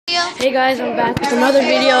Hey guys, I'm back with another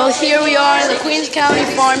video. Here we are in the Queens County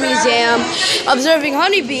Farm Museum observing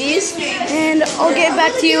honeybees, and I'll get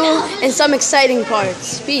back to you in some exciting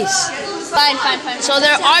parts. Peace. Fine. So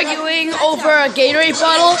they're arguing over a Gatorade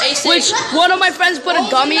bottle, which one of my friends put a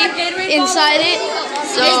gummy inside it.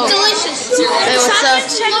 So, it's delicious. Hey, what's up?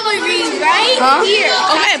 Right here.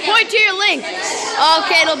 Okay, point to your link.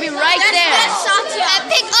 Okay, it'll be right there. I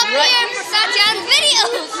pick up here for Satyan's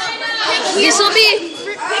videos. This will be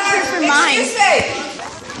Picture for mine.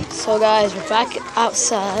 So guys, we're back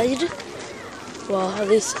outside. Well, at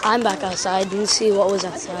least I'm back outside. Didn't see what was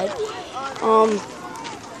outside.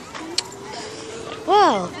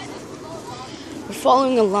 Well, we're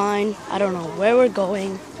following a line. I don't know where we're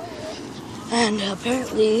going. And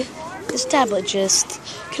apparently, this tablet just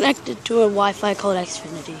connected to a Wi-Fi called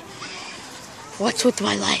Xfinity. What's with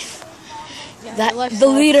my life? Yeah, The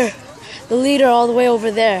leader all the way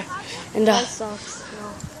over there. And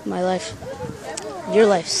my life, your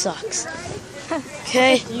life sucks.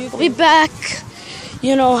 Okay, we'll be back.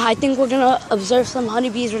 You know, I think we're gonna observe some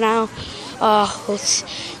honeybees now.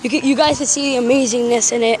 You guys can see the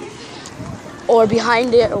amazingness in it, or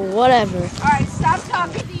behind it, or whatever. All right, stop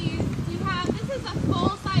talking. This is a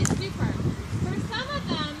full-size super. For some of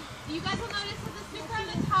them, you guys will notice that the super on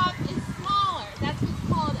the top is smaller. That's what's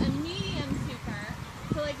called a medium super.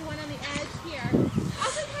 So like the one on the edge here.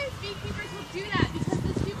 Oftentimes beekeepers will do that because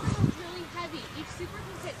the super is really heavy. Each super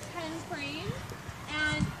can fit 10 frames,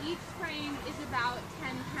 and each frame is about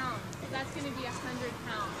 10 pounds. So that's going to be 100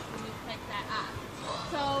 pounds when you pick that up.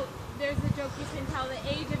 So there's a joke you can tell the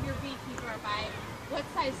age of your beekeeper by what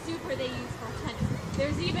size super they use for honey.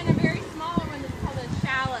 There's even a very smaller one that's called a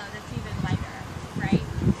shallow that's even lighter, right?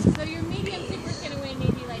 So your medium super is going to weigh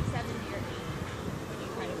maybe like 70 or 80 when you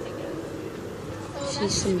try to pick it up. So See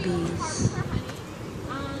some bees. For honey.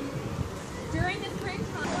 During the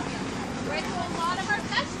springtime, right, so a lot of our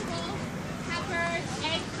vegetables, peppers,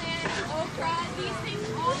 eggplant, okra, these things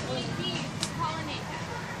all need bees to pollinate them,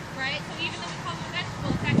 right? So even though we call them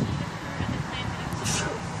vegetables, it's actually just fruit and the plant that it's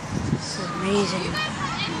This is amazing. Do you guys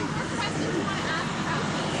have any more questions you want to ask about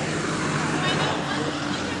bees? So I know one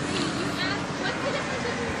interview you asked, what's the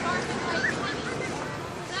difference between dark and light honey?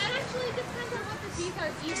 That actually depends on what the bees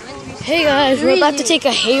are eating. Hey guys, we're about to take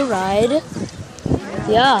a hayride.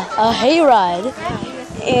 Yeah, a hayride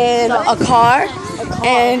in a car,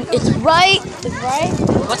 and it's right.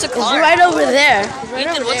 What's a It's car? right over there.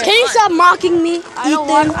 Ethan, what's a Can you car? stop mocking me,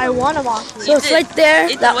 Ethan? I want to walk. So it's right there,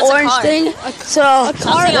 Ethan, that what's a orange car? thing. So What's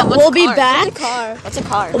we'll a be car? back. What's a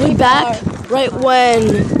car? We'll be back right when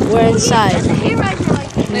we're inside.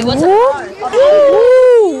 Wait, what's a car?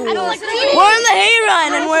 Woo! We're in the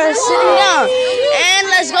hayride and we're sitting down. And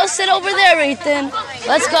let's go sit over there, Ethan.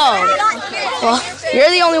 Let's go. Well, you're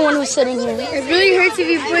the only one who's sitting here. It really hurts if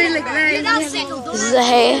you put it like that. This is a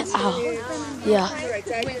hay. Ow. Yeah.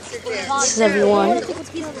 This is everyone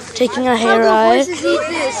taking a hayride.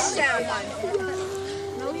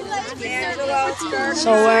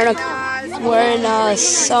 So we're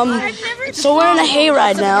in a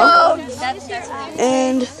hayride now,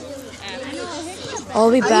 and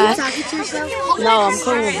I'll be back. No, I'm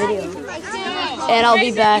recording a video, and I'll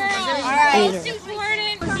be back later.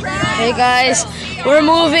 Hey guys, we're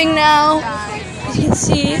moving now. As you can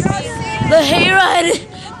see, the hayride.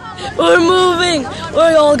 We're moving.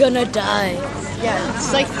 We're all gonna die. Yeah,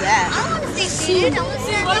 it's like that.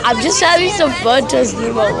 I'm just having some fun,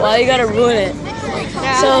 Tasnima. Why you gotta ruin it?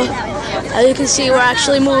 So, as you can see, we're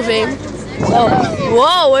actually moving. So,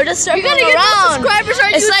 whoa, we're just circling around.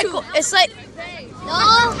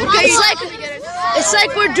 It's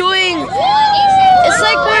like we're doing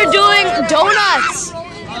donuts.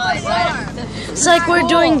 It's like we're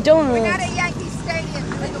doing donuts.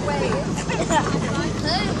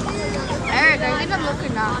 Eric, are you gonna look or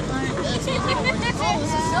not?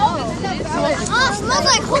 Oh, smells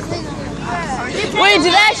like horse. Wait,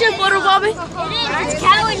 did that actually photobomb me? It's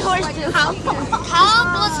cow and horse too.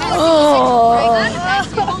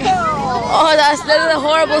 Oh, that's the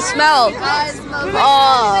horrible smell.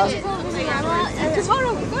 Oh.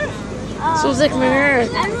 Smells like manure.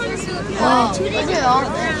 Oh.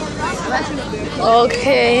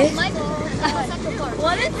 Okay.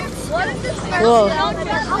 What if this Whoa.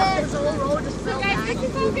 So guys, this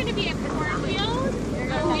is all going to be a cornfield.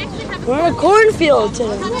 We actually have We're in a cornfield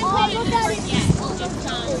today.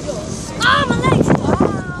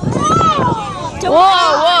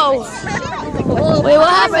 Whoa, whoa. Wait, what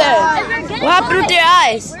happened? What happened with your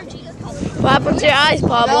eyes? What happened to your eyes,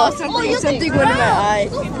 Pablo? Something went in my eye.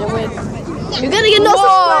 You're gonna get no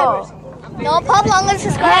subscribers. No, Pablo, I'm gonna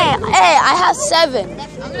subscribe. Hey, I have 7.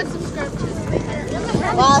 I'm gonna subscribe to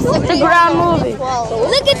The ground moving.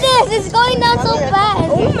 Look at this. It's going down so fast.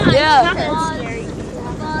 Oh my Yeah.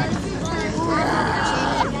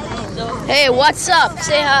 Hey, what's up?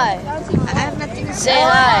 Say hi. Say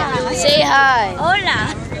hi. Say hi.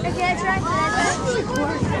 Hola.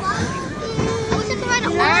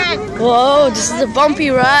 Whoa, this is a bumpy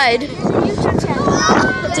ride.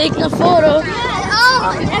 Taking a photo.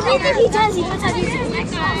 Oh, everything he does, he puts on YouTube.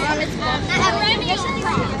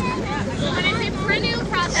 When I say perennial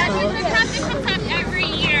crop, that means the crop that comes up every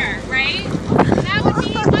year, right? That would be,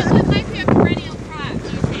 what might be a perennial crop, do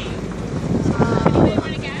you think? Anybody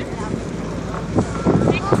want to guess?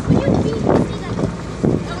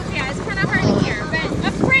 Oh, yeah, it's kind of hard to hear, but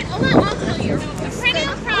I'll tell you. A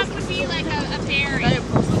perennial crop would be like a berry.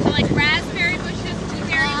 So like raspberry bushes,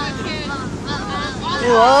 blueberry bushes, all the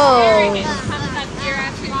Whoa. berry comes up year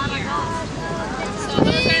after year. So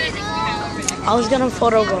those are the things we have over there. I was gonna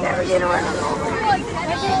photo go.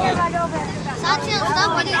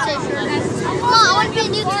 Stop videotaping. No, I want to be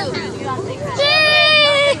on YouTube.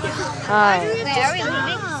 Hi. Wait, are we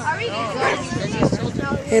leaving?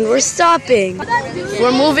 And we're stopping.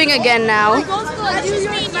 We're moving again now.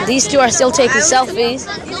 These two are still taking selfies.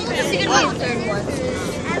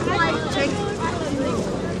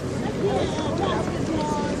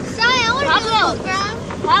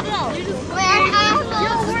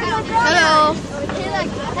 Hello.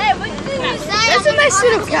 That's a nice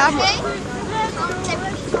little camera.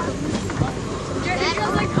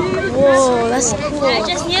 Whoa, that's cool. I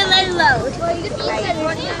just need to let it load.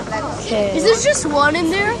 Okay. Is there just one in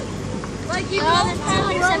there?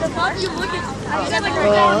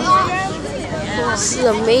 This is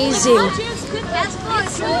amazing.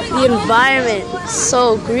 The environment is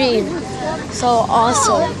so green, so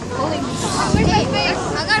awesome.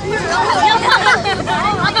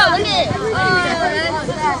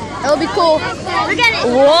 It'll be cool.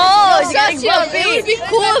 Whoa, it's getting It would bumpy. be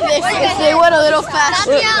cool if they went a little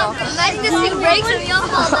faster. Imagine this thing breaks and we all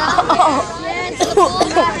fall down.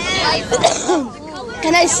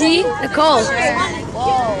 Can I see? Nicole.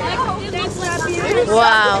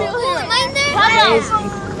 Wow.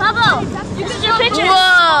 Pablo, you can do pictures.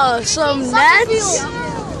 Whoa, some nets.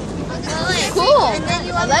 Cool.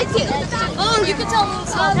 I like it. Oh, you can tell.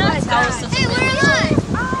 Hey, where am I?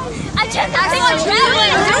 I checked out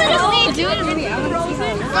Do it in video.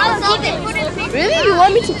 keep it. Really? You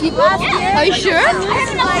want me to keep it? Yeah. Are you sure? I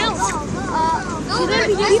have enough bills.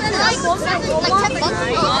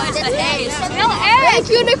 Thank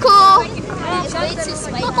you, Nicole. I'll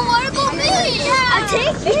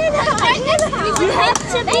take it. You have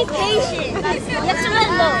to be patient. You have to let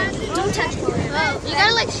it load. Don't touch it. You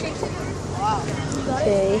gotta like shake it.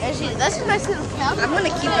 Okay. Actually, that's a nice little camera. I'm gonna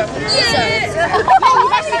keep it.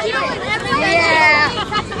 Yeah.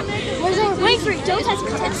 Wait for it. Don't touch it.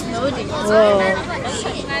 It's loading. Whoa.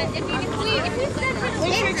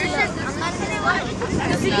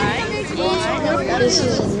 This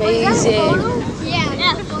is amazing. Yeah.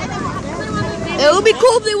 It would be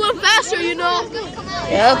cool if they went faster, you know.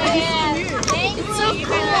 Yep. It's so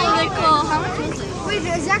cool, Nicole. Wait,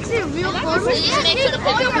 there's actually a real Just make sure the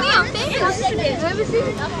picture I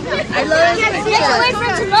love it. wait for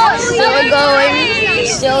it to load. Still going.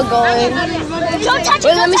 Still going. Don't touch it.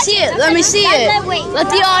 Wait, let me see it. Let me see it. Wait. Let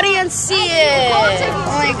the audience see it. Oh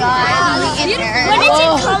my god. When it's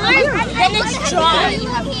in color, then it's dry.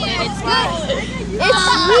 It's good. It's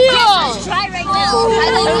real. It's dry right now. I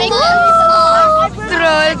don't make that.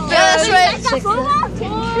 Throw it. Yeah, that's right.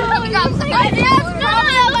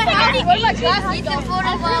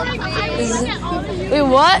 Wait,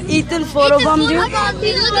 what? Ethan photobombed you? Look at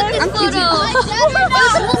this photo.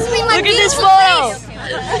 Look at this photo.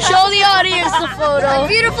 Show the audience the photo.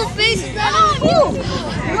 Beautiful face.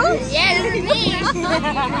 Yeah, this is me.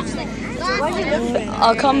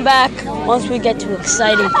 I'll come back once we get to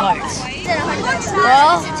exciting parts.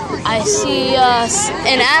 Well, I see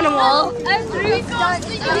an animal.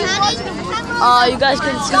 You guys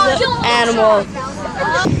can see the animal.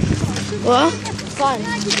 Well, fine.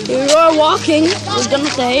 Here we are walking. We're gonna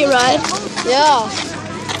say, right? Yeah.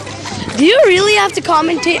 Do you really have to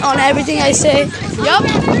commentate on everything I say? Yup.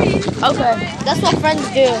 Okay. That's what friends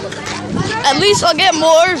do. At least I'll get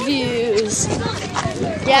more views.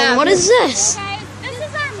 Yeah. And what is this? Guys, this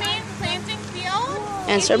is our main planting field.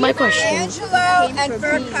 Answer my question. Angelo and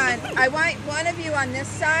Furkan, I want one of you on this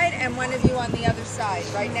side and one of you on the other side,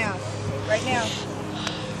 right now. Right now.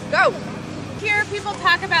 Go! Here people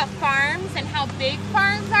talk about farms and how big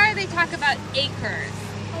farms are. They talk about acres,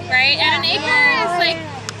 right? And an acre is like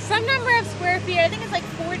some number of square feet. I think it's like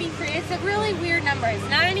 43. It's a really weird number. It's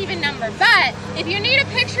not an even number. But if you need a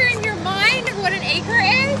picture in your mind of what an acre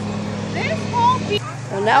is, this whole field.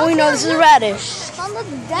 Well, now we know this is a radish.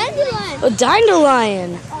 Dandelion. A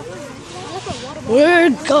dandelion. We're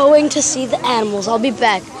going to see the animals. I'll be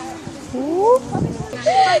back.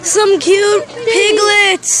 Some cute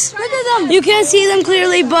piglets. Look at them. You can't see them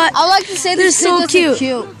clearly, but I like to say they're so cute.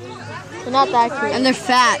 They're not that cute. And they're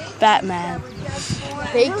fat. Batman.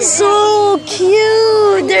 Bacon. So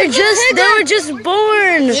cute. They were just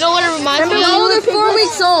born. You know what it reminds me of? No, They're 4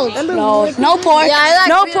 weeks old. No pork. Yeah, I like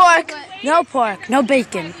no pork. No pork. No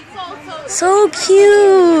bacon. So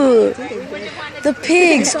cute. The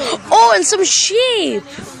pigs. Oh, and some sheep.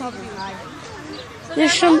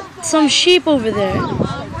 There's some sheep over there.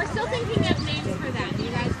 We're still thinking of names for them. You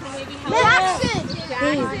guys can maybe help.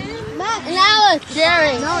 And Alex.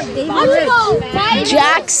 Jerry.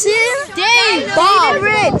 Jackson. Dave. Bob. David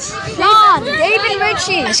Rich. Sean. David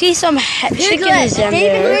Ritchie. I see some chickens in David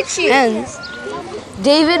there. Ritchie. Hens.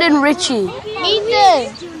 David and Richie.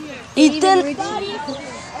 Ethan. Ethan.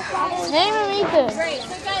 Name him Ethan. Great.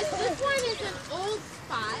 So guys, this one is an old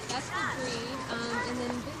spot. That's the green. And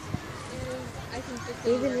then this is, I think, this is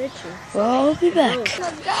David Ritchie. Well, I'll be back.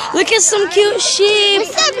 Look at some cute sheep.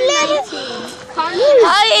 What's up, little?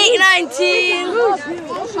 Hi,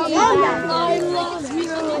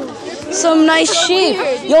 819. Some nice sheep.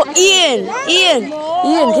 Yo, Ian,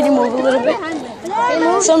 can you move a little bit?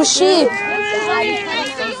 Some sheep.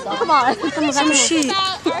 Come on. Some sheep.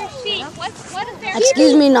 about our sheep. What is their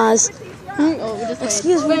Excuse me, Naz.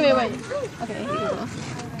 Excuse me. Wait. Okay, here you go.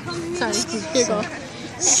 Sorry, here you go.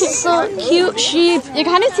 So cute sheep. You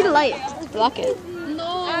kind of see the light. Block it.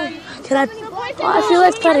 Can I? Oh, I feel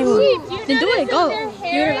like petting one. Then do it. Go. Their You're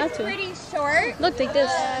hair allowed is to. pretty short. Look, take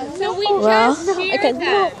this. So we Well, just sheared them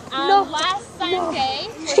last Sunday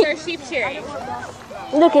with our sheep shearing.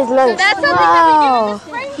 Look, it's nice. That's something Wow. that we do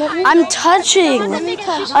in the spring. I'm touching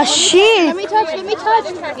a sheep. Let me touch.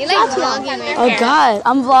 You like vlogging their Oh hair. God,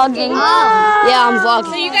 I'm vlogging. Yeah, I'm So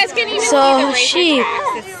vlogging. you guys can even So, see the razor sheep.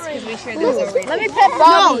 tracks. Because we sure those are razor. Let me pet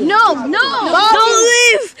Bobby. No. Don't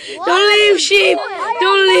leave! Don't leave, sheep!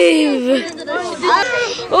 Don't leave!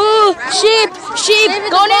 Oh, sheep!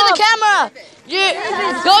 Go near the camera!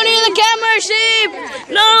 Go near the camera, sheep!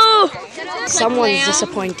 No! Someone's Lamb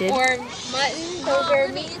disappointed. Or mutton, those are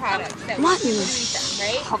meat products that we Mutton. eat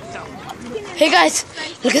them, right? Hey guys,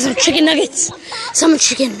 look at some chicken nuggets. Some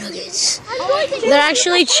chicken nuggets. They're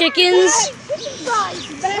actually chickens.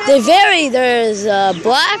 They vary. There's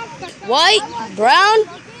black, white, brown.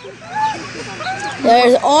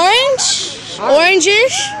 There's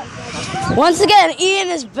orangish. Once again, Ian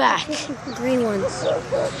is back. Green ones.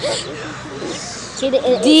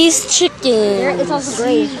 These chickens. It's also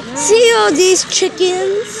gray. See all these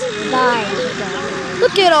chickens?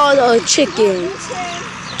 Look at all those chickens.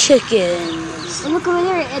 And look over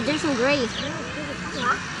there. There's some gray.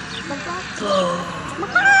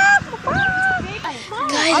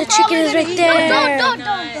 Guys, the chicken is right there.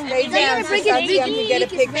 Lay down so Tatiana can get a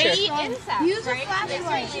picture. Use a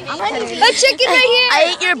flashlight. A chicken right here. I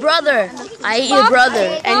ate your brother.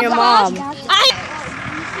 And your mom.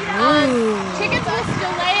 Chickens will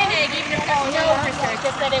still lay an egg even if there's no research,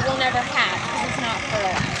 just that it will never hatch because it's not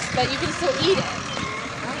fertilized. But you can still eat it.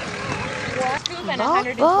 Coop and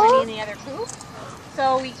 120 in the other coop. So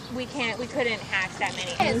we couldn't hatch that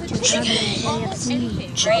many eggs. So chicken, almost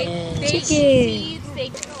anything, right? They eat seeds, they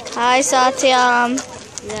Hi, Satyam.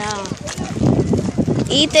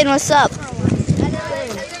 Yeah. Ethan, what's up?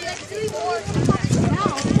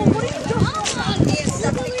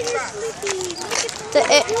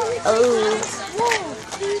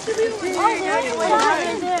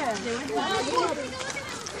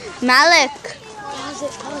 Malik.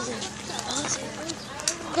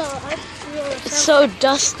 It's so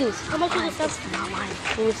dusty. How much is it dusty?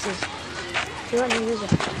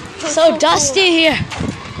 So dusty here.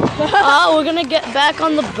 Oh, we're gonna get back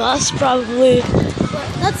on the bus probably.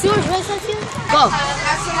 That's yours, right, Satya? Go.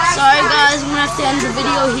 Sorry guys, I'm gonna have to end the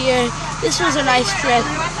video here. This was a nice trip.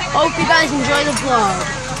 Hope you guys enjoy the vlog.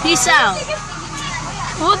 Peace out.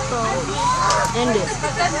 What the? End it.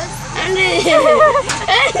 End it.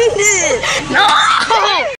 End it.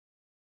 No!